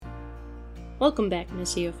Welcome back,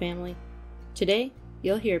 Missio family. Today,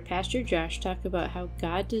 you'll hear Pastor Josh talk about how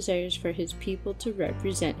God desires for his people to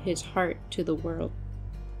represent his heart to the world.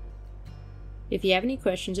 If you have any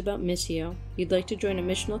questions about Missio, you'd like to join a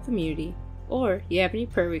missional community, or you have any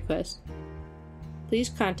prayer requests, please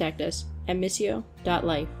contact us at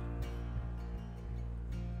missio.life.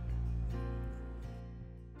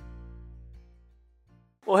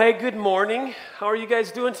 Well, hey, good morning. How are you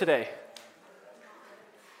guys doing today?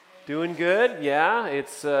 Doing good, yeah. It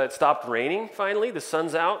stopped raining finally. The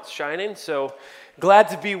sun's out, shining. So glad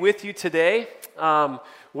to be with you today.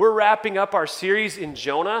 We're wrapping up our series in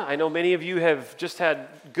Jonah. I know many of you have just had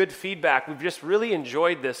good feedback. We've just really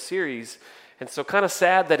enjoyed this series. And so kind of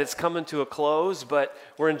sad that it's coming to a close, but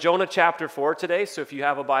we're in Jonah chapter 4 today. So if you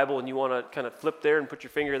have a Bible and you want to kind of flip there and put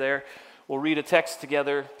your finger there, we'll read a text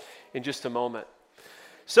together in just a moment.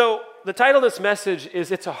 So the title of this message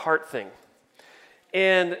is It's a Heart Thing.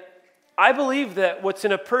 And I believe that what's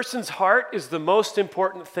in a person's heart is the most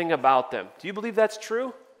important thing about them. Do you believe that's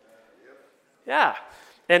true? Yeah.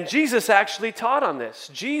 And Jesus actually taught on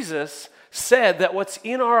this. Jesus said that what's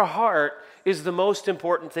in our heart is the most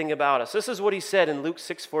important thing about us. This is what he said in Luke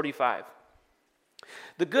 6:45.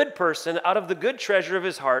 The good person out of the good treasure of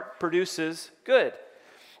his heart produces good,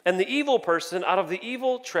 and the evil person out of the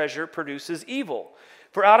evil treasure produces evil.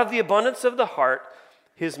 For out of the abundance of the heart,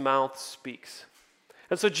 his mouth speaks.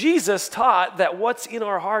 And so Jesus taught that what's in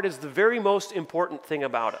our heart is the very most important thing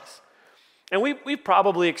about us. And we've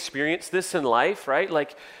probably experienced this in life, right?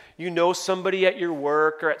 Like you know somebody at your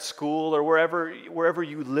work or at school or wherever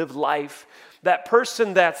you live life, that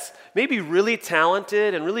person that's maybe really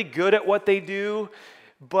talented and really good at what they do,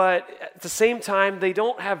 but at the same time, they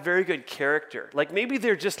don't have very good character. Like maybe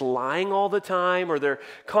they're just lying all the time or they're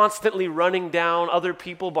constantly running down other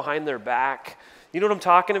people behind their back. You know what I'm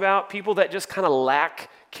talking about? People that just kind of lack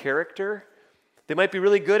character. They might be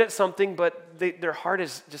really good at something, but their heart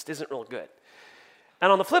just isn't real good.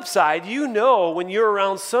 And on the flip side, you know when you're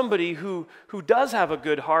around somebody who does have a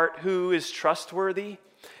good heart, who is trustworthy,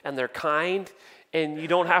 and they're kind, and you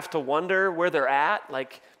don't have to wonder where they're at.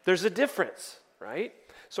 Like there's a difference, right?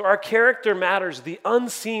 So our character matters. The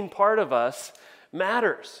unseen part of us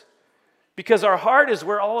matters. Because our heart is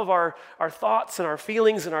where all of our thoughts and our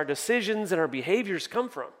feelings and our decisions and our behaviors come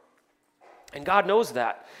from. And God knows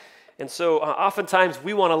that. And so oftentimes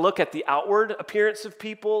we want to look at the outward appearance of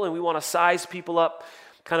people and we want to size people up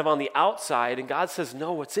kind of on the outside. And God says,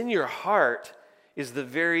 no, what's in your heart is the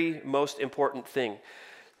very most important thing.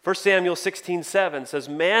 1 Samuel 16:7 says,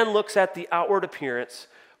 man looks at the outward appearance,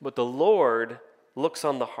 but the Lord looks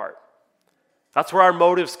on the heart. That's where our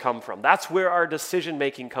motives come from. That's where our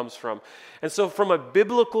decision-making comes from. And so from a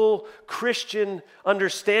biblical Christian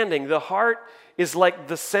understanding, the heart is like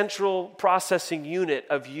the central processing unit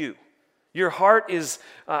of you. Your heart is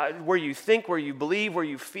where you think, where you believe, where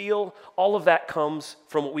you feel. All of that comes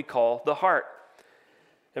from what we call the heart.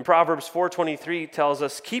 And Proverbs 4:23 tells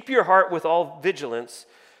us, keep your heart with all vigilance,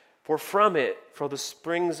 for from it flow the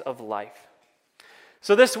springs of life.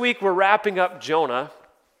 So this week we're wrapping up Jonah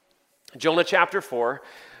chapter 4,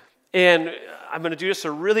 and I'm going to do just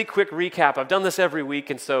a really quick recap. I've done this every week,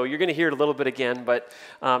 and so you're going to hear it a little bit again, but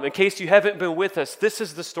in case you haven't been with us, this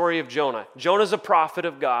is the story of Jonah. Jonah's a prophet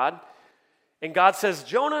of God, and God says,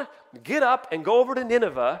 Jonah, get up and go over to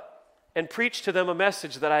Nineveh and preach to them a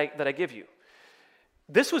message that I give you.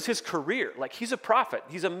 This was his career. Like, he's a prophet.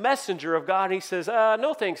 He's a messenger of God, and he says,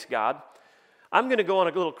 no thanks, God. I'm going to go on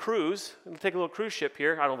a little cruise. I'm going to take a little cruise ship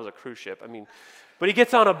here. I don't know if it was a cruise ship. But he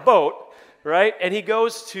gets on a boat, right? And he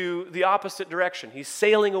goes to the opposite direction. He's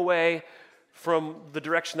sailing away from the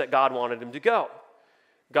direction that God wanted him to go.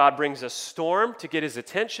 God brings a storm to get his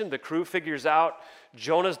attention. The crew figures out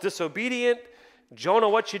Jonah's disobedient. Jonah,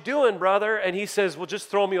 what you doing, brother? And he says, well, just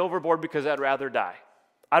throw me overboard because I'd rather die.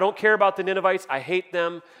 I don't care about the Ninevites. I hate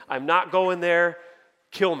them. I'm not going there.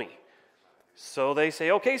 Kill me. So they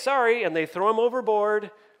say, okay, sorry. And they throw him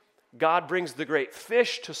overboard. God brings the great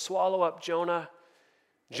fish to swallow up Jonah.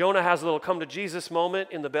 Jonah has a little come to Jesus moment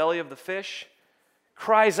in the belly of the fish,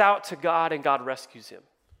 cries out to God, and God rescues him,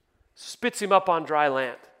 spits him up on dry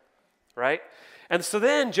land, right? And so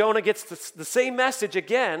then Jonah gets the same message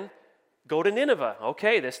again, go to Nineveh.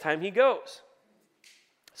 Okay, this time he goes.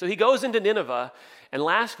 So he goes into Nineveh, and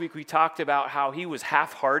last week we talked about how he was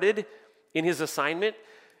half-hearted in his assignment.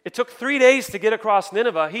 It took 3 days to get across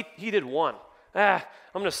Nineveh. He did one. I'm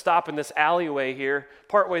going to stop in this alleyway here,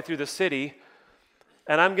 partway through the city,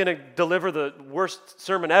 and I'm going to deliver the worst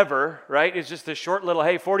sermon ever, right? It's just this short little,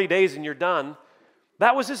 hey, 40 days and you're done.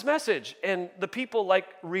 That was his message. And the people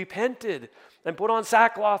repented and put on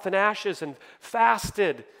sackcloth and ashes and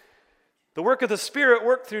fasted. The work of the Spirit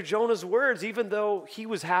worked through Jonah's words, even though he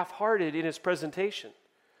was half-hearted in his presentation.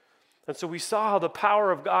 And so we saw how the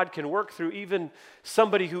power of God can work through even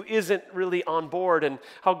somebody who isn't really on board, and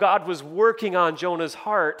how God was working on Jonah's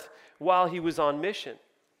heart while he was on mission.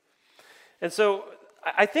 And so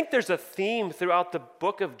I think there's a theme throughout the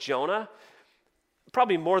book of Jonah,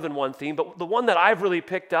 probably more than one theme, but the one that I've really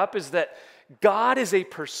picked up is that God is a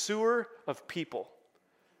pursuer of people.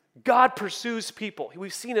 God pursues people.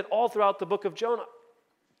 We've seen it all throughout the book of Jonah.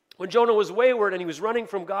 When Jonah was wayward and he was running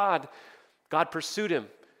from God, God pursued him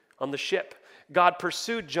on the ship. God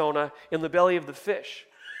pursued Jonah in the belly of the fish.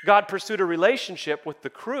 God pursued a relationship with the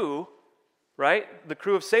crew, right? The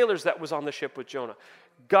crew of sailors that was on the ship with Jonah.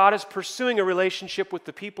 God is pursuing a relationship with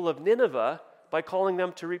the people of Nineveh by calling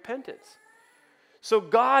them to repentance. So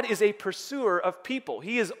God is a pursuer of people.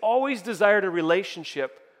 He has always desired a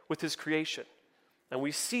relationship with his creation. And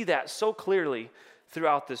we see that so clearly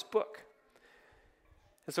throughout this book.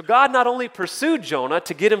 And so God not only pursued Jonah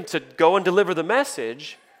to get him to go and deliver the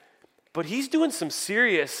message, but he's doing some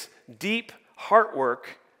serious, deep heart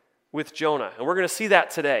work with Jonah. And we're going to see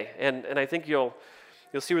that today. And I think you'll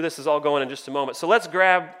see where this is all going in just a moment. So let's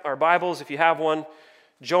grab our Bibles if you have one.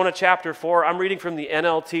 Jonah chapter 4. I'm reading from the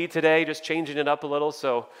NLT today, just changing it up a little.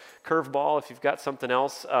 So curveball if you've got something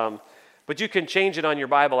else. But you can change it on your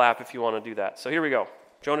Bible app if you want to do that. So here we go.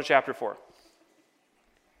 Jonah chapter 4.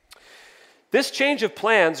 This change of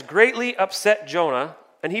plans greatly upset Jonah,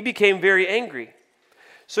 and he became very angry.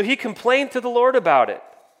 So he complained to the Lord about it.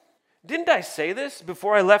 Didn't I say this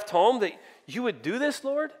before I left home, that you would do this,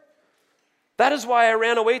 Lord? That is why I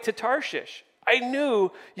ran away to Tarshish. I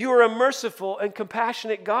knew you are a merciful and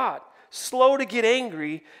compassionate God, slow to get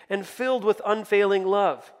angry and filled with unfailing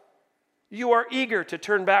love. You are eager to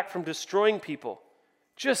turn back from destroying people.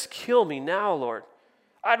 Just kill me now, Lord.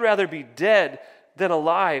 I'd rather be dead than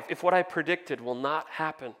alive if what I predicted will not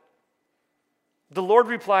happen. The Lord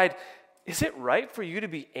replied, is it right for you to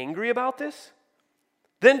be angry about this?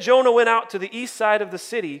 Then Jonah went out to the east side of the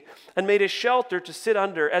city and made a shelter to sit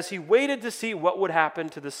under as he waited to see what would happen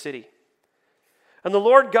to the city. And the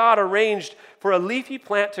Lord God arranged for a leafy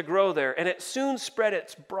plant to grow there, and it soon spread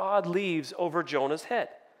its broad leaves over Jonah's head,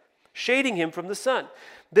 shading him from the sun.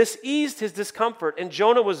 This eased his discomfort, and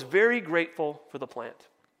Jonah was very grateful for the plant.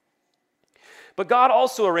 But God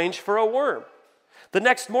also arranged for a worm. The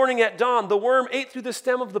next morning at dawn, the worm ate through the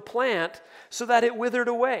stem of the plant so that it withered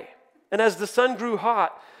away. And as the sun grew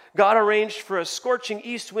hot, God arranged for a scorching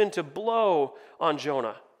east wind to blow on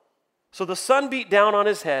Jonah. So the sun beat down on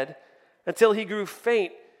his head until he grew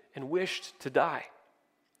faint and wished to die.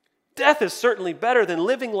 Death is certainly better than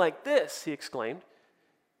living like this, he exclaimed.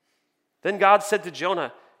 Then God said to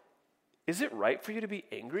Jonah, is it right for you to be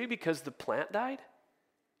angry because the plant died?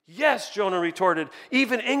 Yes, Jonah retorted,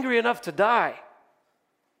 even angry enough to die.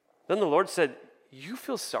 Then the Lord said, you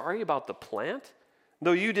feel sorry about the plant,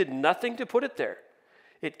 though you did nothing to put it there.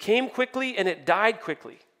 It came quickly and it died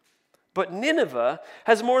quickly. But Nineveh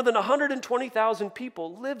has more than 120,000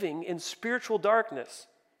 people living in spiritual darkness,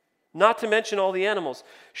 not to mention all the animals.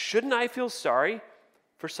 Shouldn't I feel sorry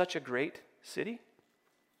for such a great city?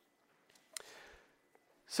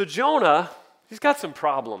 So Jonah, he's got some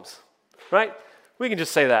problems, right? We can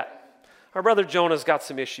just say that. Our brother Jonah's got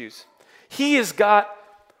some issues. He has got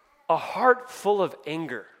a heart full of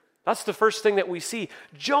anger. That's the first thing that we see.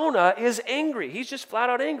 Jonah is angry. He's just flat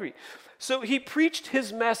out angry. So he preached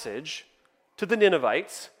his message to the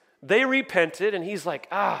Ninevites. They repented, and he's like,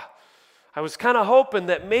 I was kind of hoping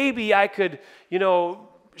that maybe I could,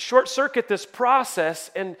 short circuit this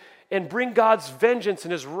process and bring God's vengeance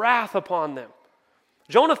and his wrath upon them.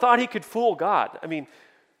 Jonah thought he could fool God. I mean,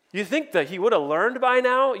 you think that he would have learned by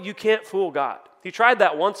now? You can't fool God. He tried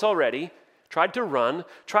that once already, tried to run,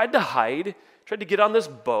 tried to hide, tried to get on this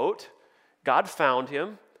boat. God found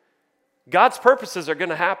him. God's purposes are going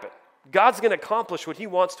to happen. God's going to accomplish what he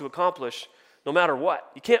wants to accomplish no matter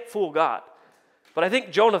what. You can't fool God. But I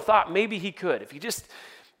think Jonah thought maybe he could. If he just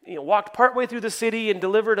walked partway through the city and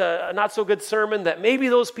delivered a not-so-good sermon, that maybe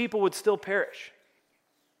those people would still perish.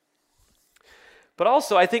 But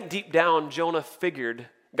also, I think deep down, Jonah figured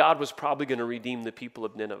God was probably going to redeem the people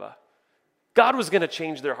of Nineveh. God was going to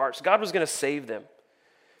change their hearts. God was going to save them.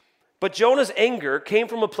 But Jonah's anger came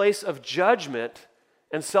from a place of judgment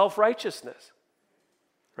and self-righteousness,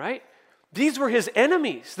 right? These were his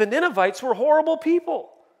enemies. The Ninevites were horrible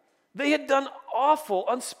people. They had done awful,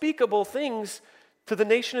 unspeakable things to the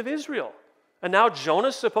nation of Israel. And now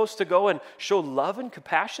Jonah's supposed to go and show love and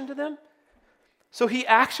compassion to them? So he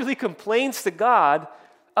actually complains to God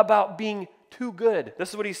about being too good. This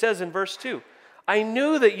is what he says in verse 2. I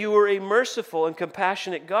knew that you were a merciful and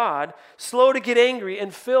compassionate God, slow to get angry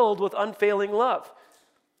and filled with unfailing love.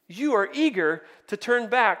 You are eager to turn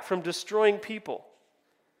back from destroying people.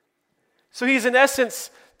 So he's in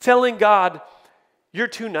essence telling God, you're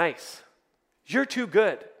too nice. You're too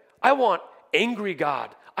good. I want angry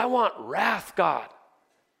God. I want wrath God.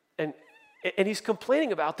 And he's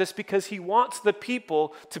complaining about this because he wants the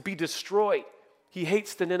people to be destroyed. He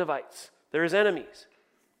hates the Ninevites. They're his enemies.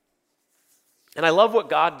 And I love what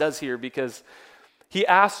God does here because he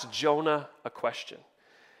asks Jonah a question.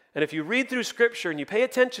 And if you read through Scripture and you pay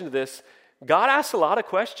attention to this, God asks a lot of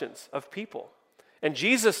questions of people. And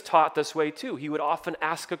Jesus taught this way too. He would often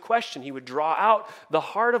ask a question. He would draw out the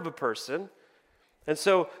heart of a person. And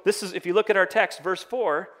so this is, if you look at our text, verse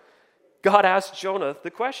 4, God asked Jonah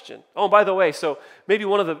the question. Oh, and by the way, so maybe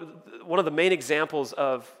one of the main examples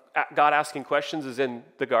of God asking questions is in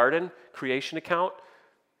the garden creation account.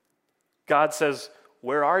 God says,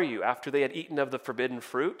 "Where are you?" after they had eaten of the forbidden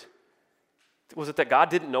fruit. Was it that God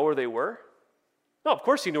didn't know where they were? No, of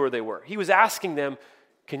course he knew where they were. He was asking them,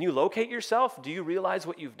 can you locate yourself? Do you realize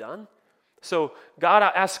what you've done? So God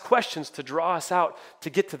asks questions to draw us out to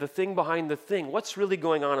get to the thing behind the thing. What's really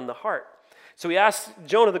going on in the heart? So he asks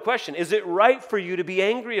Jonah the question, is it right for you to be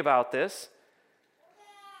angry about this?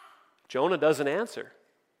 Jonah doesn't answer.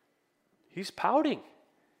 He's pouting.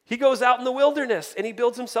 He goes out in the wilderness and he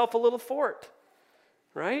builds himself a little fort,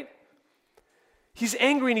 right? He's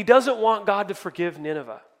angry and he doesn't want God to forgive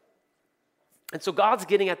Nineveh. And so God's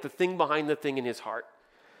getting at the thing behind the thing in his heart.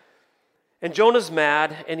 And Jonah's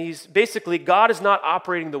mad, and God is not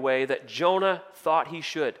operating the way that Jonah thought he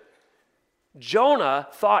should. Jonah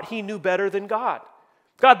thought he knew better than God.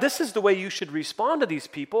 God, this is the way you should respond to these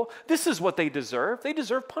people. This is what they deserve. They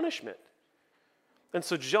deserve punishment. And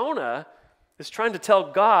so Jonah is trying to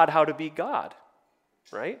tell God how to be God,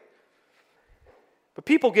 right? But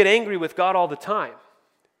people get angry with God all the time.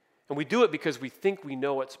 And we do it because we think we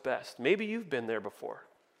know what's best. Maybe you've been there before.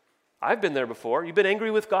 I've been there before. You've been angry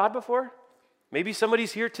with God before? Maybe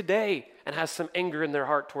somebody's here today and has some anger in their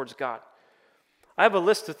heart towards God. I have a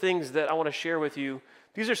list of things that I want to share with you.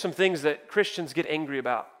 These are some things that Christians get angry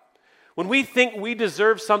about. When we think we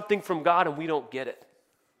deserve something from God and we don't get it.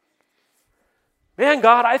 Man,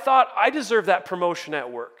 God, I thought I deserved that promotion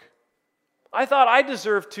at work. I thought I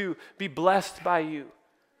deserved to be blessed by you.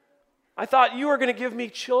 I thought you were going to give me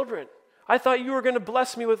children. I thought you were going to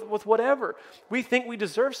bless me with whatever. We think we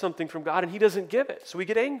deserve something from God and he doesn't give it, so we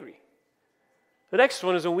get angry. The next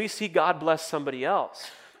one is when we see God bless somebody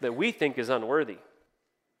else that we think is unworthy.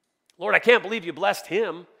 Lord, I can't believe you blessed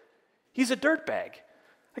him. He's a dirtbag.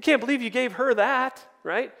 I can't believe you gave her that,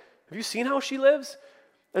 right? Have you seen how she lives?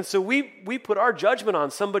 And so we put our judgment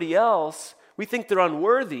on somebody else. We think they're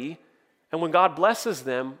unworthy. And when God blesses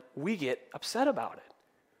them, we get upset about it.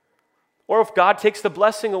 Or if God takes the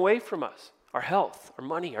blessing away from us, our health, our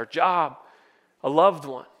money, our job, a loved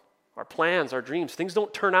one, our plans, our dreams, things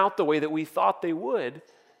don't turn out the way that we thought they would.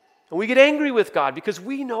 And we get angry with God because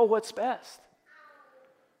we know what's best.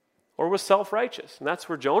 Or we're self-righteous. And that's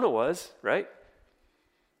where Jonah was, right?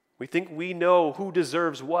 We think we know who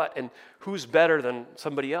deserves what and who's better than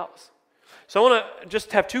somebody else. So I want to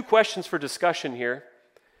just have two questions for discussion here.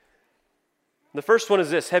 The first one is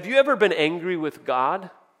this. Have you ever been angry with God?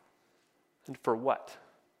 And for what?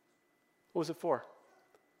 What was it for?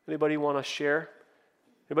 Anybody want to share?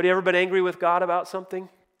 Anybody ever been angry with God about something?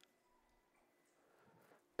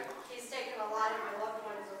 He's taken a lot of my loved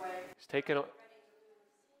ones away. He's taken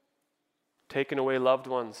away loved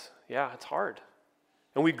ones. Yeah, it's hard.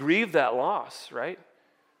 And we grieve that loss, right?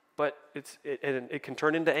 But it can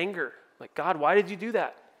turn into anger. Like, God, why did you do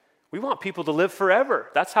that? We want people to live forever.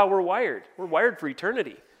 That's how we're wired. We're wired for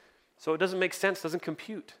eternity. So it doesn't make sense, doesn't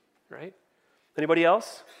compute, right? Anybody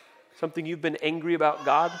else? Something you've been angry about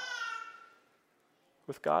God?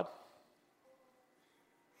 With God?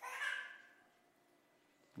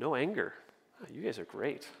 No anger. Oh, you guys are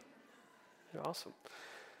great. You're awesome.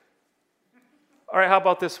 All right, how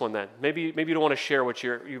about this one then? Maybe you don't want to share what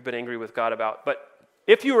you've been angry with God about. But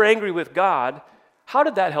if you were angry with God, how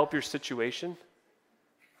did that help your situation?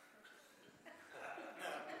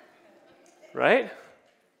 Right?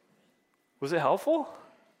 Was it helpful?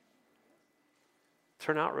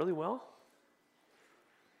 Turn out really well?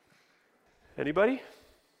 Anybody?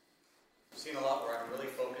 I've seen a lot where I'm really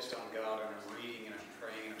focused on God and I'm reading and I'm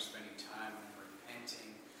praying and I'm spending time and I'm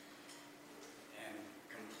repenting and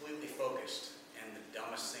completely focused, and the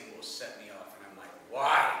dumbest thing will set me off and I'm like,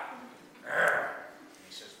 why? And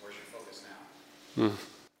he says, where's your focus now?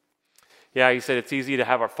 Yeah, he said it's easy to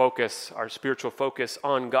have our spiritual focus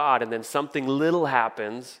on God, and then something little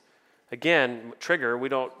happens again, trigger, we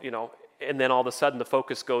don't, and then all of a sudden the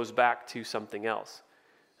focus goes back to something else.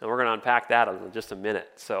 And we're going to unpack that in just a minute.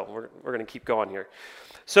 So we're going to keep going here.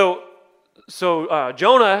 So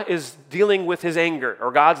Jonah is dealing with his anger,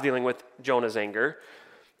 or God's dealing with Jonah's anger,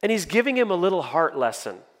 and he's giving him a little heart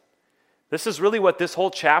lesson. This is really what this whole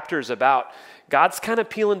chapter is about. God's kind of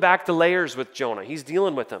peeling back the layers with Jonah. He's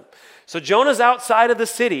dealing with him. So Jonah's outside of the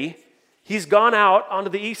city. He's gone out onto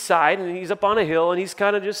the east side, and he's up on a hill, and he's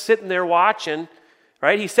kind of just sitting there watching,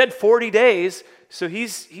 right? He said 40 days, so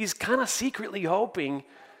he's kind of secretly hoping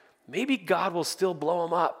maybe God will still blow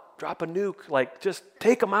him up, drop a nuke, like just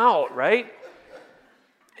take him out, right?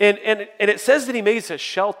 And it says that he makes a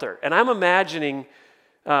shelter, and I'm imagining,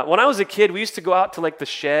 when I was a kid, we used to go out to like the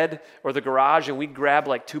shed or the garage, and we'd grab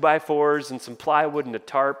like 2x4s and some plywood and a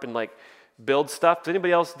tarp and like build stuff. Did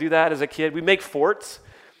anybody else do that as a kid? We'd make forts,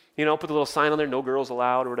 put a little sign on there, no girls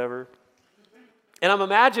allowed or whatever. And I'm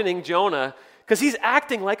imagining Jonah, because he's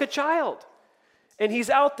acting like a child, and he's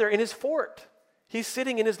out there in his fort. He's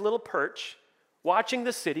sitting in his little perch, watching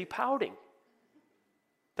the city pouting.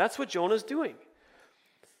 That's what Jonah's doing.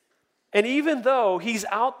 And even though he's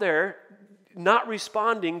out there not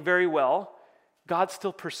responding very well, God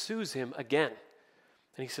still pursues him again.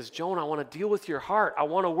 And he says, Jonah, I want to deal with your heart. I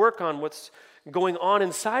want to work on what's going on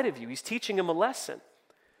inside of you. He's teaching him a lesson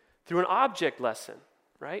through an object lesson,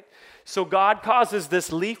 right? So God causes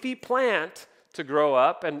this leafy plant to grow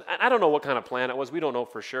up, and I don't know what kind of plant it was. We don't know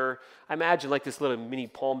for sure. I imagine like this little mini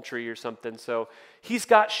palm tree or something. So he's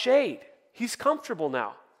got shade. He's comfortable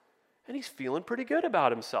now, and he's feeling pretty good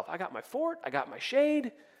about himself. I got my fort. I got my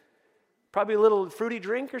shade. Probably a little fruity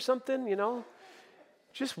drink or something,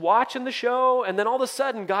 just watching the show, and then all of a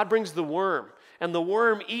sudden God brings the worm, and the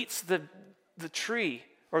worm eats the tree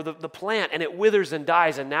or the plant, and it withers and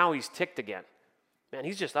dies, and now he's ticked again. Man,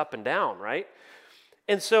 he's just up and down, right?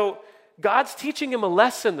 And so God's teaching him a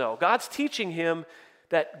lesson, though. God's teaching him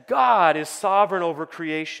that God is sovereign over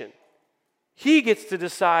creation. He gets to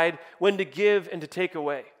decide when to give and to take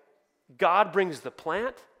away. God brings the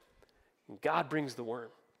plant, and God brings the worm.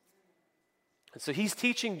 And so he's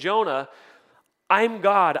teaching Jonah, I'm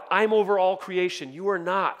God. I'm over all creation. You are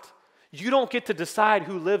not. You don't get to decide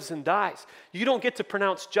who lives and dies. You don't get to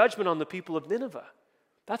pronounce judgment on the people of Nineveh.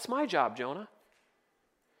 That's my job, Jonah.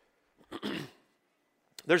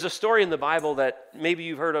 There's a story in the Bible that maybe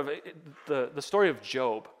you've heard of, the story of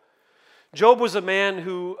Job. Job was a man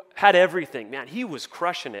who had everything. Man, he was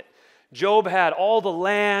crushing it. Job had all the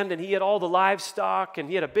land, and he had all the livestock, and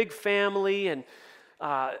he had a big family, and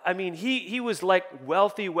he was like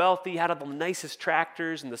wealthy, had the nicest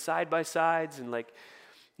tractors and the side-by-sides, and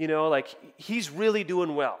he's really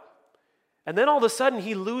doing well. And then all of a sudden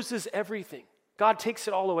he loses everything. God takes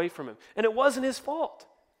it all away from him. And it wasn't his fault.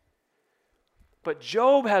 But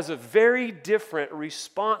Job has a very different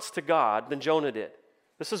response to God than Jonah did.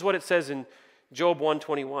 This is what it says in Job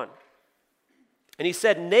 1:21. And he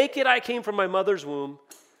said, naked I came from my mother's womb,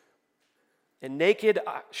 and naked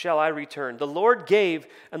shall I return. The Lord gave,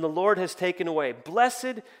 and the Lord has taken away.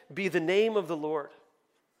 Blessed be the name of the Lord.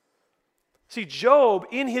 See, Job,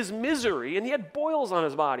 in his misery, and he had boils on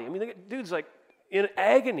his body. The dude's like in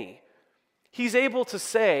agony. He's able to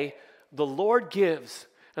say, the Lord gives,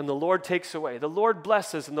 and the Lord takes away. The Lord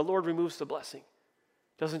blesses, and the Lord removes the blessing.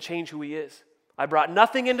 Doesn't change who he is. I brought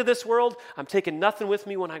nothing into this world. I'm taking nothing with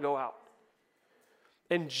me when I go out.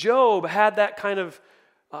 And Job had that kind of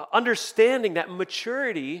understanding, that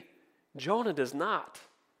maturity. Jonah does not.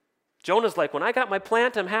 Jonah's like, when I got my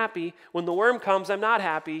plant, I'm happy. When the worm comes, I'm not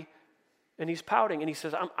happy. And he's pouting, and he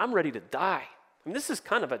says, I'm ready to die. This is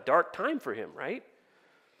kind of a dark time for him, right?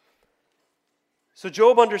 So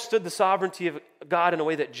Job understood the sovereignty of God in a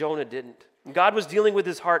way that Jonah didn't. And God was dealing with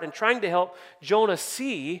his heart and trying to help Jonah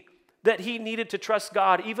see that he needed to trust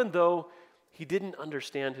God even though he didn't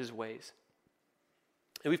understand his ways.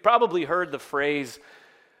 And we've probably heard the phrase,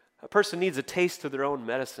 a person needs a taste of their own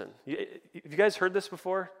medicine. Have you guys heard this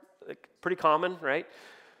before? Pretty common, right?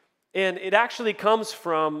 And it actually comes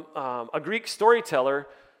from a Greek storyteller,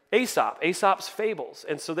 Aesop's Fables.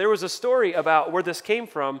 And so there was a story about where this came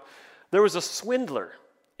from. There was a swindler,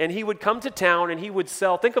 and he would come to town and he would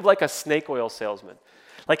sell, think of like a snake oil salesman.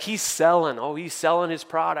 Like he's selling his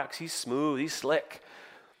products. He's smooth, he's slick.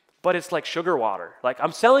 But it's like sugar water. Like,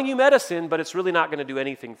 I'm selling you medicine, but it's really not going to do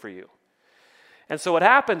anything for you. And so what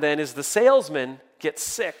happened then is the salesman gets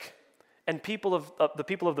sick, and the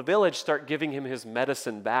people of the village start giving him his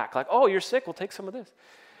medicine back. Like, oh, you're sick, we'll take some of this.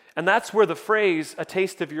 And that's where the phrase, a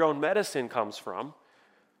taste of your own medicine, comes from.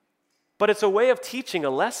 But it's a way of teaching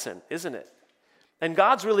a lesson, isn't it? And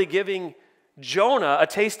God's really giving Jonah a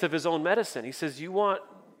taste of his own medicine. He says, you want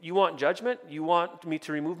you want judgment? You want me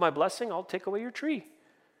to remove my blessing? I'll take away your tree.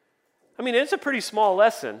 I mean, it's a pretty small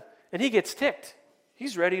lesson, and he gets ticked.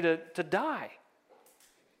 He's ready to die.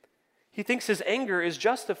 He thinks his anger is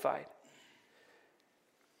justified.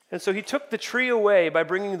 And so he took the tree away by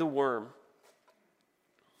bringing the worm.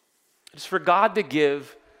 It's for God to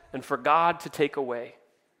give and for God to take away. It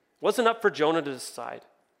wasn't up for Jonah to decide.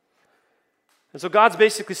 And so God's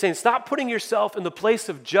basically saying, stop putting yourself in the place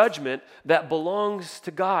of judgment that belongs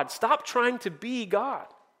to God. Stop trying to be God.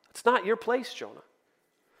 It's not your place, Jonah.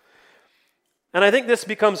 And I think this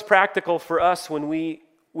becomes practical for us when we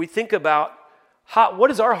think about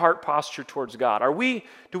what is our heart posture towards God?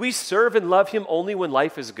 Do we serve and love him only when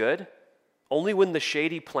life is good? Only when the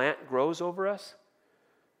shady plant grows over us?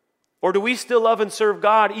 Or do we still love and serve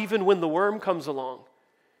God even when the worm comes along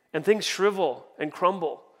and things shrivel and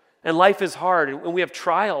crumble and life is hard and we have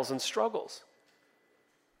trials and struggles?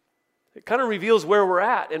 It kind of reveals where we're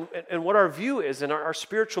at and what our view is and our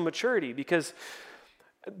spiritual maturity, because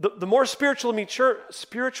the more spiritually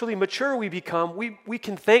mature we become, we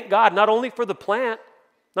can thank God not only for the plant,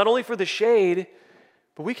 not only for the shade,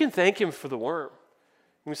 but we can thank him for the worm.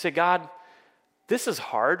 And we say, God, this is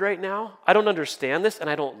hard right now. I don't understand this and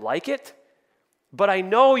I don't like it, but I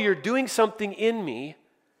know you're doing something in me.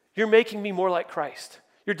 You're making me more like Christ.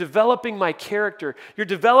 You're developing my character. You're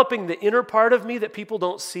developing the inner part of me that people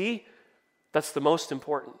don't see. That's the most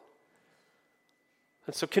important.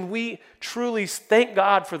 And so can we truly thank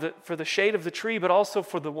God for the shade of the tree, but also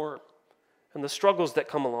for the worm and the struggles that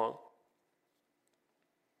come along?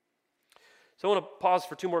 So I want to pause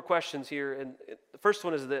for two more questions here. And the first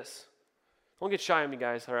one is this. Don't get shy on me,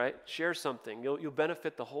 guys, all right? Share something. You'll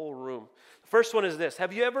benefit the whole room. The first one is this.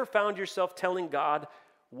 Have you ever found yourself telling God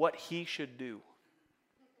what he should do?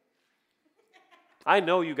 I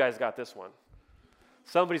know you guys got this one.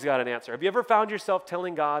 Somebody's got an answer. Have you ever found yourself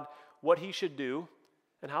telling God what he should do,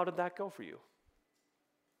 and how did that go for you?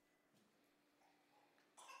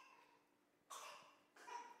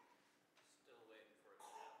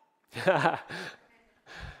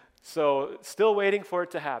 So, still waiting for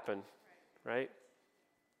it to happen, right?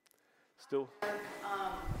 Still. I've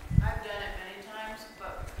done it many times,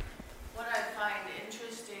 but what I find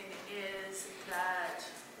interesting is that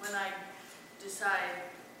when I decide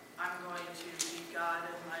I'm going to be God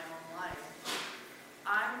in my own life,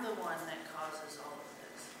 I'm the one that causes all of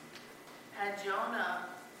this. Had Jonah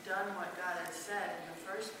done what God had said in the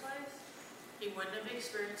first place, he wouldn't have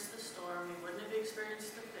experienced the storm, he wouldn't have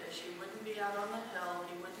experienced the fish, he wouldn't be out on the hill,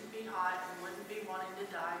 he wouldn't be hot, he wouldn't be wanting to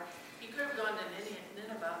die. He could have gone to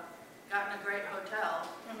Nineveh, gotten a great hotel,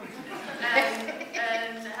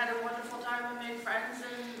 and had a wonderful time and made friends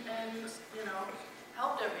and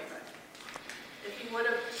helped everybody. If he would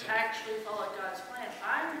have actually followed God's plan,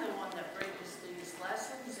 I'm the one that brings these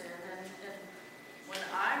lessons in, and when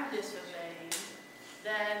I'm disobeying,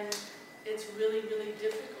 then it's really, really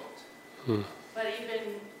difficult. But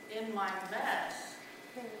even in my mess,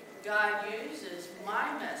 God uses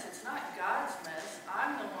my mess. It's not God's mess.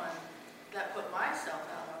 I'm the one that put myself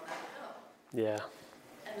out on that hill.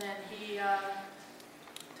 Yeah. And then he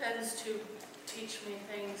tends to teach me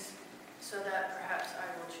things so that perhaps I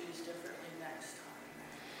will choose differently next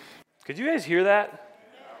time. Could you guys hear that?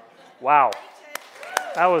 Wow.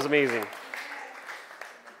 That was amazing.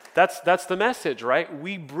 That's the message, right?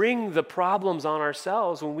 We bring the problems on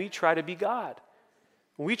ourselves when we try to be God.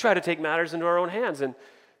 When we try to take matters into our own hands. And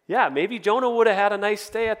yeah, maybe Jonah would have had a nice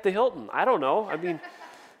stay at the Hilton. I don't know. I mean,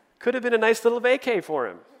 could have been a nice little vacay for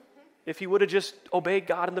him if he would have just obeyed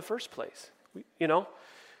God in the first place.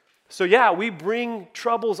 So yeah, we bring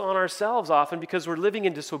troubles on ourselves often because we're living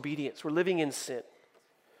in disobedience. We're living in sin.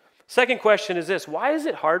 Second question is this. Why is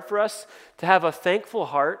it hard for us to have a thankful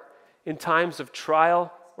heart in times of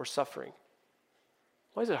trial or suffering?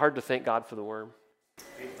 Why is it hard to thank God for the worm?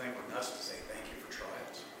 People think we're nuts to say thank you for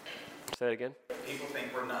trials. Say that again. People think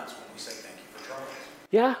we're nuts when we say thank you for trials.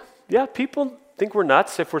 Yeah, people think we're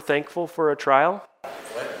nuts if we're thankful for a trial.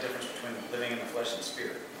 What the difference between living in the flesh and the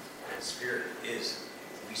spirit? The spirit is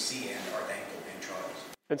we see and are thankful in trials.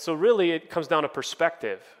 And so really it comes down to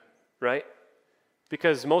perspective, right?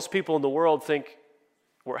 Because most people in the world think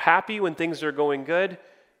we're happy when things are going good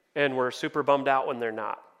and we're super bummed out when they're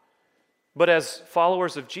not. But as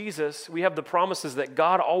followers of Jesus, we have the promises that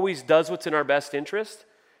God always does what's in our best interest.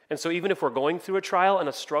 And so even if we're going through a trial and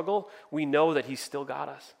a struggle, we know that he's still got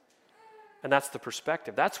us. And that's the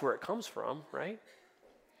perspective. That's where it comes from, right?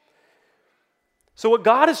 So what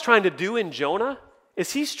God is trying to do in Jonah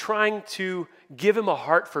is he's trying to give him a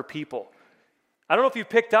heart for people. I don't know if you've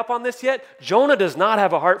picked up on this yet. Jonah does not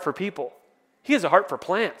have a heart for people. He has a heart for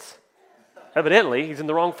plants. Evidently, he's in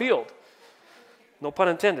the wrong field. No pun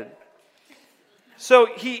intended. So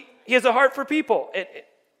he has a heart for people.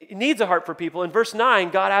 He needs a heart for people. In verse 9,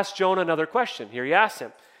 God asked Jonah another question. Here he asks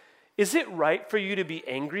him, is it right for you to be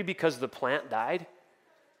angry because the plant died?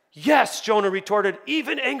 Yes, Jonah retorted,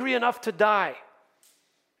 even angry enough to die.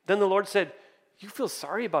 Then the Lord said, you feel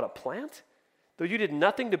sorry about a plant? Though you did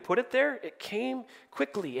nothing to put it there, it came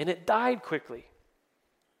quickly and it died quickly.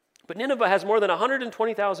 But Nineveh has more than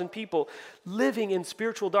 120,000 people living in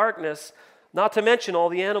spiritual darkness, not to mention all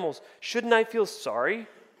the animals. Shouldn't I feel sorry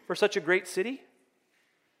for such a great city?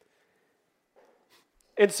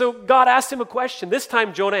 And so God asked him a question. This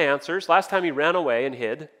time Jonah answers. Last time he ran away and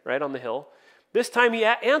hid right on the hill. This time he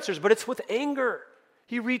answers, but it's with anger.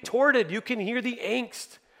 He retorted. You can hear the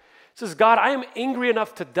angst. He says, God, I am angry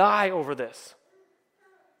enough to die over this.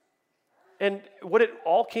 And what it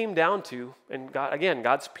all came down to, and God, again,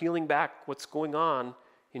 God's peeling back what's going on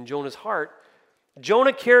in Jonah's heart.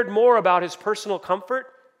 Jonah cared more about his personal comfort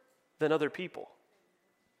than other people.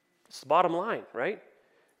 It's the bottom line, right?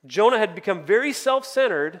 Jonah had become very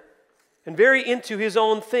self-centered and very into his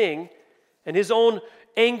own thing and his own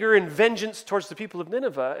anger and vengeance towards the people of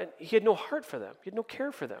Nineveh, and he had no heart for them. He had no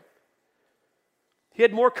care for them. He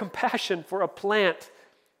had more compassion for a plant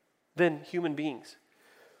than human beings.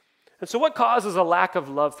 And so what causes a lack of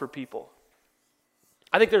love for people?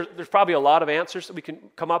 I think there's probably a lot of answers that we can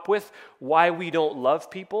come up with why we don't love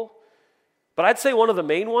people. But I'd say one of the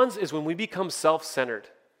main ones is when we become self-centered.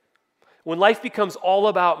 When life becomes all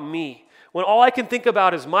about me. When all I can think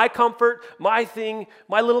about is my comfort, my thing,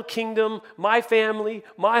 my little kingdom, my family,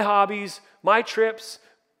 my hobbies, my trips,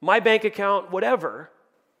 my bank account, whatever.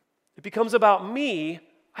 It becomes about me.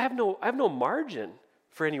 I have no margin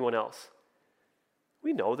for anyone else.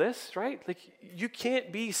 We know this, right? Like, you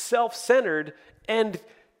can't be self-centered and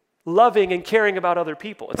loving and caring about other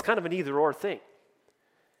people. It's kind of an either-or thing.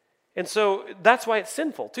 And so that's why it's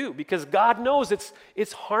sinful too, because God knows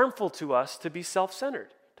it's harmful to us to be self-centered,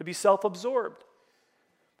 to be self-absorbed.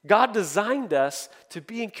 God designed us to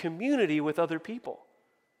be in community with other people,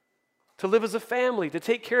 to live as a family, to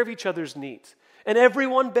take care of each other's needs. And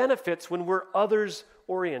everyone benefits when we're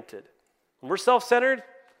others-oriented. When we're self-centered,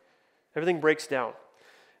 everything breaks down.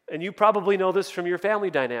 And you probably know this from your family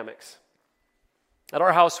dynamics. At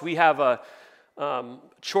our house, we have a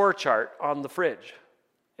chore chart on the fridge.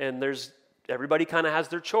 And everybody kind of has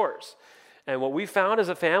their chores. And what we found as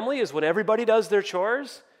a family is when everybody does their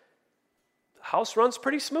chores, the house runs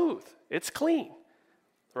pretty smooth. It's clean,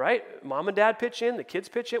 right? Mom and dad pitch in, the kids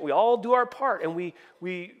pitch in. We all do our part, and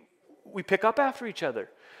we pick up after each other.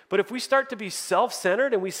 But if we start to be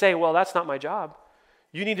self-centered and we say, well, that's not my job.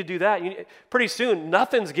 You need to do that. Pretty soon,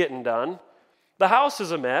 nothing's getting done. The house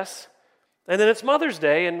is a mess. And then it's Mother's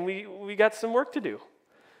Day, and we got some work to do.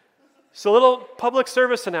 So a little public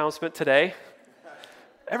service announcement today.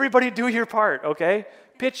 Everybody do your part, okay?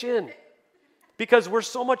 Pitch in. Because we're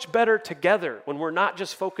so much better together when we're not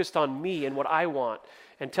just focused on me and what I want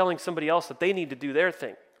and telling somebody else that they need to do their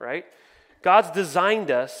thing, right? God's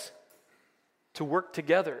designed us to work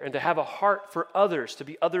together and to have a heart for others, to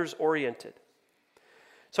be others-oriented.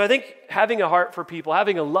 So I think having a heart for people,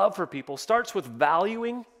 having a love for people starts with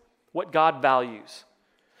valuing what God values.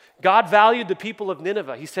 God valued the people of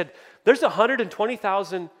Nineveh. He said, there's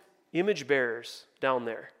 120,000 image bearers down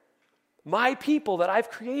there. My people that I've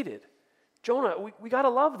created. Jonah, we got to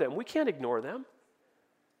love them. We can't ignore them.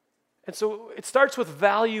 And so it starts with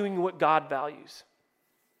valuing what God values.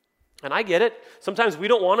 And I get it. Sometimes we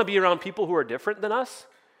don't want to be around people who are different than us.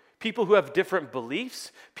 People who have different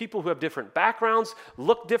beliefs, people who have different backgrounds,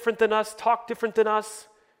 look different than us, talk different than us.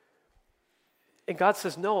 And God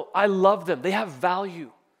says, no, I love them. They have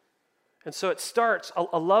value. And so it starts,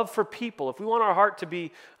 a love for people. If we want our heart to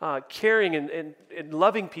be caring and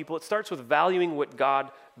loving people, it starts with valuing what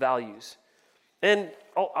God values. And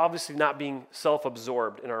obviously not being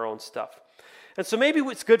self-absorbed in our own stuff. And so maybe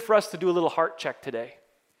it's good for us to do a little heart check today.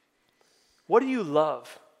 What do you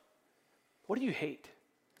love? What do you hate?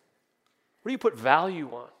 What do you put value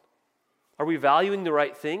on? Are we valuing the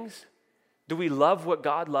right things? Do we love what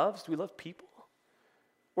God loves? Do we love people?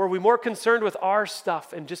 Or are we more concerned with our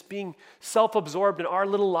stuff and just being self-absorbed in our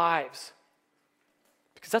little lives?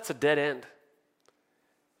 Because that's a dead end.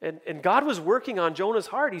 And God was working on Jonah's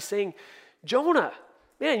heart. He's saying, Jonah,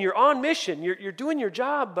 man, you're on mission. You're doing your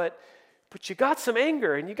job, but you got some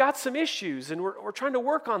anger and you got some issues, and we're trying to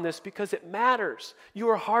work on this because it matters.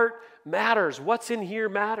 Your heart matters. What's in here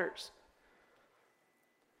matters.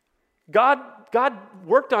 God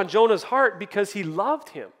worked on Jonah's heart because he loved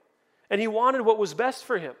him, and he wanted what was best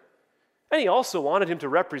for him. And he also wanted him to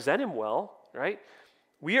represent him well, right?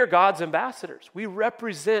 We are God's ambassadors. We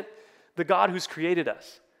represent the God who's created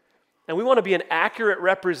us. And we want to be an accurate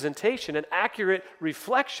representation, an accurate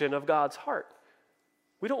reflection of God's heart.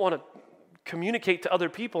 We don't want to communicate to other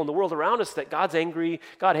people in the world around us that God's angry,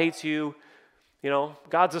 God hates you,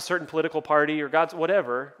 God's a certain political party or God's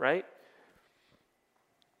whatever, right?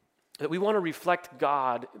 That we want to reflect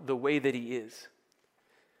God the way that he is.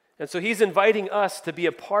 And so he's inviting us to be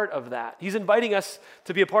a part of that. He's inviting us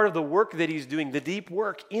to be a part of the work that he's doing, the deep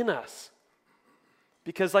work in us.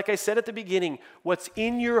 Because like I said at the beginning, what's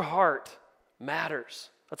in your heart matters.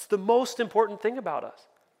 That's the most important thing about us.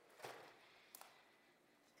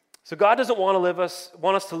 So God doesn't want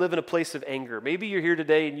us to live in a place of anger. Maybe you're here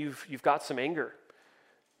today and you've got some anger.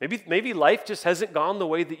 Maybe life just hasn't gone the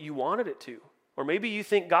way that you wanted it to. Or maybe you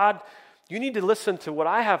think, God, you need to listen to what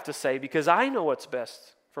I have to say because I know what's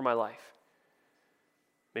best for my life.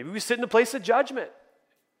 Maybe we sit in a place of judgment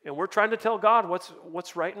and we're trying to tell God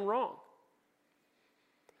what's right and wrong.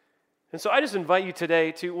 And so I just invite you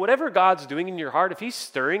today to whatever God's doing in your heart, if he's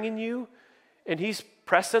stirring in you and he's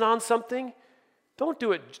pressing on something, don't do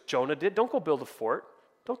what Jonah did. Don't go build a fort.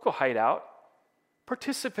 Don't go hide out.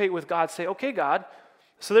 Participate with God. Say, okay, God.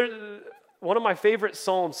 So there's one of my favorite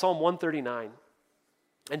Psalms, Psalm 139.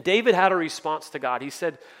 And David had a response to God. He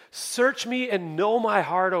said, search me and know my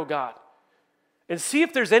heart, O God, and see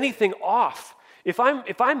if there's anything off. If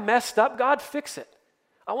I'm messed up, God, fix it.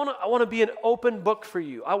 I want to be an open book for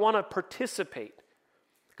you. I want to participate.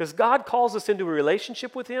 Because God calls us into a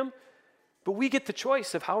relationship with him, but we get the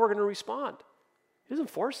choice of how we're going to respond. He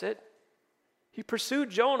doesn't force it. He pursued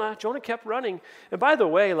Jonah. Jonah kept running. And by the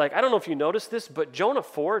way, I don't know if you noticed this, but Jonah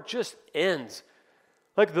 4 just ends.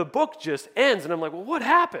 The book just ends. And I'm like, well, what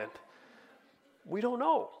happened? We don't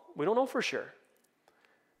know. We don't know for sure.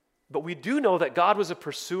 But we do know that God was a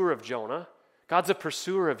pursuer of Jonah. God's a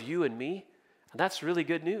pursuer of you and me. And that's really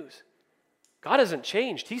good news. God hasn't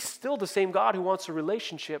changed. He's still the same God who wants a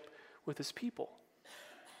relationship with his people.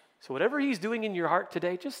 So whatever he's doing in your heart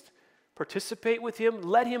today, just participate with him.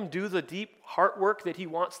 Let him do the deep heart work that he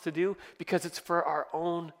wants to do because it's for our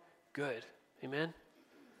own good. Amen?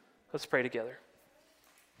 Let's pray together.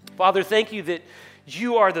 Father, thank you that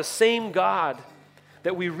you are the same God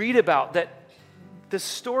that we read about, that the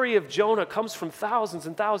story of Jonah comes from thousands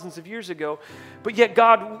and thousands of years ago, but yet,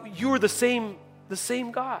 God, you are the same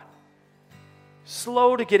God.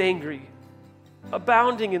 Slow to get angry,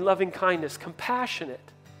 abounding in loving kindness, compassionate,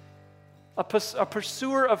 a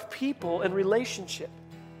pursuer of people and relationship.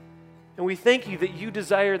 And we thank you that you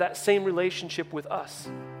desire that same relationship with us,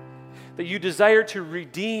 that you desire to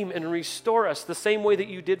redeem and restore us the same way that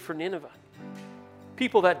you did for Nineveh.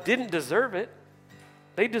 People that didn't deserve it,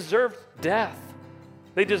 they deserved death.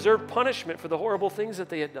 They deserved punishment for the horrible things that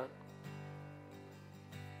they had done.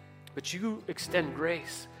 But you extend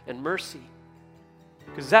grace and mercy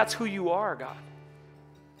because that's who you are, God.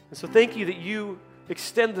 And so thank you that you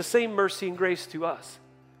extend the same mercy and grace to us.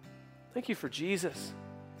 Thank you for Jesus.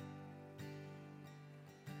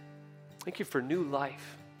 Thank you for new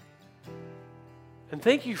life. And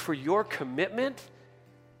thank you for your commitment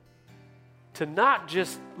to not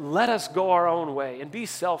just let us go our own way and be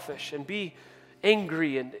selfish and be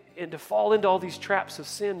angry and to fall into all these traps of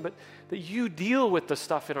sin, but that you deal with the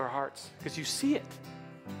stuff in our hearts because you see it.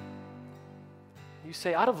 You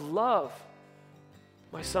say, out of love,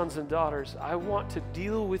 my sons and daughters, I want to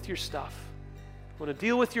deal with your stuff. I want to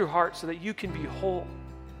deal with your heart so that you can be whole,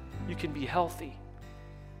 you can be healthy.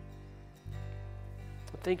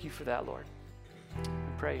 Thank you for that, Lord. We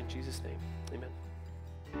pray in Jesus' name. Amen.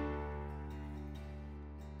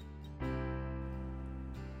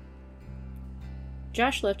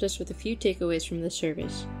 Josh left us with a few takeaways from the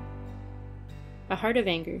service. A heart of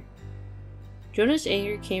anger. Jonah's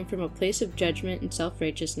anger came from a place of judgment and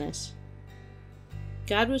self-righteousness.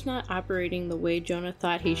 God was not operating the way Jonah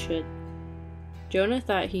thought he should. Jonah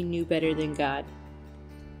thought he knew better than God.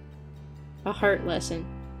 A heart lesson.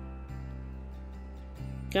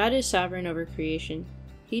 God is sovereign over creation.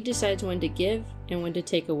 He decides when to give and when to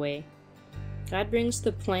take away. God brings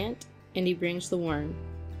the plant and he brings the worm.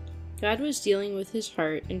 God was dealing with his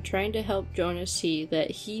heart and trying to help Jonah see that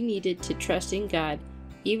he needed to trust in God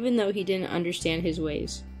even though he didn't understand his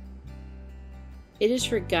ways. It is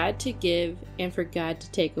for God to give and for God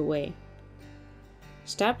to take away.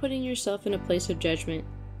 Stop putting yourself in a place of judgment.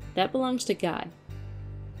 That belongs to God.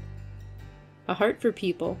 A heart for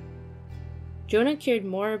people. Jonah cared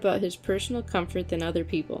more about his personal comfort than other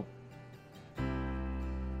people.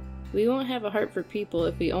 We won't have a heart for people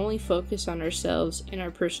if we only focus on ourselves and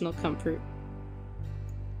our personal comfort.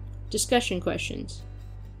 Discussion questions.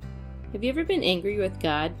 Have you ever been angry with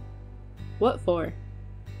God? What for?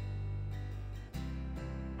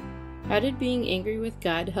 How did being angry with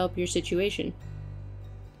God help your situation?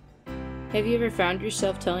 Have you ever found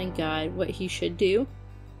yourself telling God what He should do?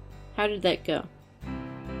 How did that go?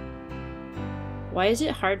 Why is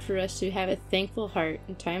it hard for us to have a thankful heart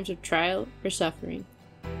in times of trial or suffering?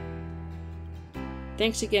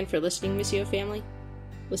 Thanks again for listening, Missio family.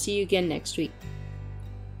 We'll see you again next week.